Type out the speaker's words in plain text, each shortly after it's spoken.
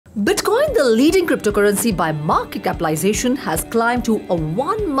Bitcoin, the leading cryptocurrency by market capitalization, has climbed to a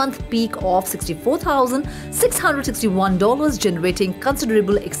one-month peak of $64,661, generating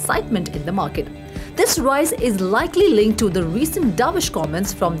considerable excitement in the market. This rise is likely linked to the recent dovish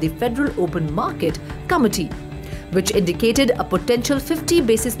comments from the Federal Open Market Committee, which indicated a potential 50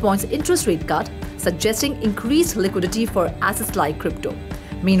 basis points interest rate cut, suggesting increased liquidity for assets like crypto.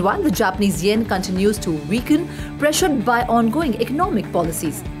 Meanwhile, the Japanese yen continues to weaken, pressured by ongoing economic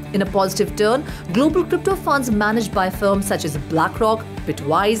policies. In a positive turn, global crypto funds managed by firms such as BlackRock,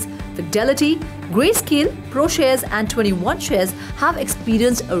 Bitwise, Fidelity, Grayscale, ProShares and 21Shares have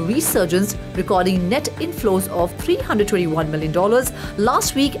experienced a resurgence, recording net inflows of $321 million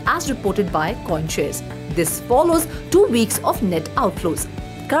last week as reported by CoinShares. This follows 2 weeks of net outflows.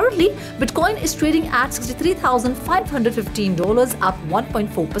 Currently, Bitcoin is trading at $63,515, up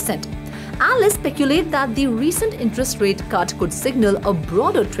 1.4%. Analysts speculate that the recent interest rate cut could signal a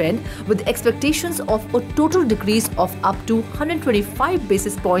broader trend, with expectations of a total decrease of up to 125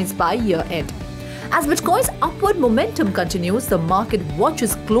 basis points by year-end. As Bitcoin's upward momentum continues, the market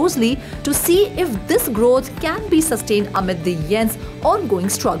watches closely to see if this growth can be sustained amid the yen's ongoing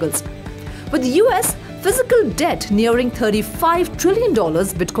struggles. With US physical debt nearing $35 trillion,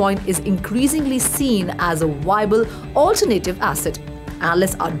 Bitcoin is increasingly seen as a viable alternative asset.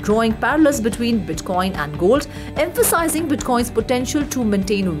 Analysts are drawing parallels between Bitcoin and gold, emphasizing Bitcoin's potential to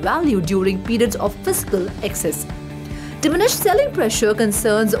maintain value during periods of fiscal excess. Diminished selling pressure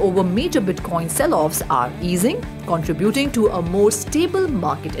concerns over major Bitcoin sell-offs are easing, contributing to a more stable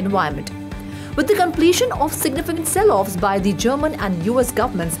market environment. With the completion of significant sell-offs by the German and US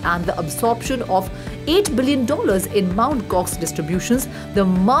governments and the absorption of $8 billion in Mt. Gox distributions, the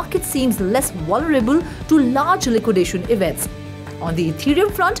market seems less vulnerable to large liquidation events. On the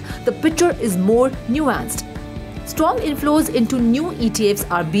Ethereum front, the picture is more nuanced. Strong inflows into new ETFs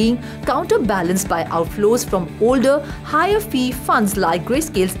are being counterbalanced by outflows from older, higher-fee funds like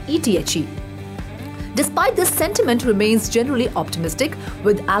Grayscale's ETHE. Despite this, sentiment remains generally optimistic,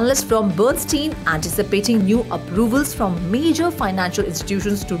 with analysts from Bernstein anticipating new approvals from major financial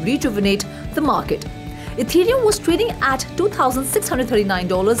institutions to rejuvenate the market. Ethereum was trading at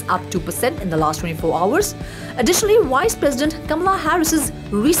 $2,639, up 2% in the last 24 hours. Additionally, Vice President Kamala Harris's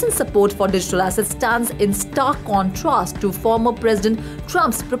recent support for digital assets stands in stark contrast to former President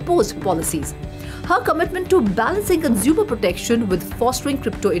Trump's proposed policies. Her commitment to balancing consumer protection with fostering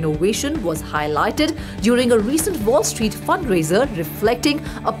crypto innovation was highlighted during a recent Wall Street fundraiser, reflecting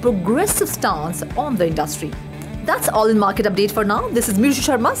a progressive stance on the industry. That's all in Market Update for now. This is Meenakshi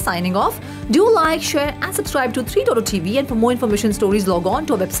Sharma signing off. Do like, share and subscribe to 3.0TV, and for more information stories log on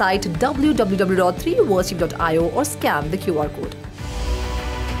to our website www.3university.io or scan the QR code.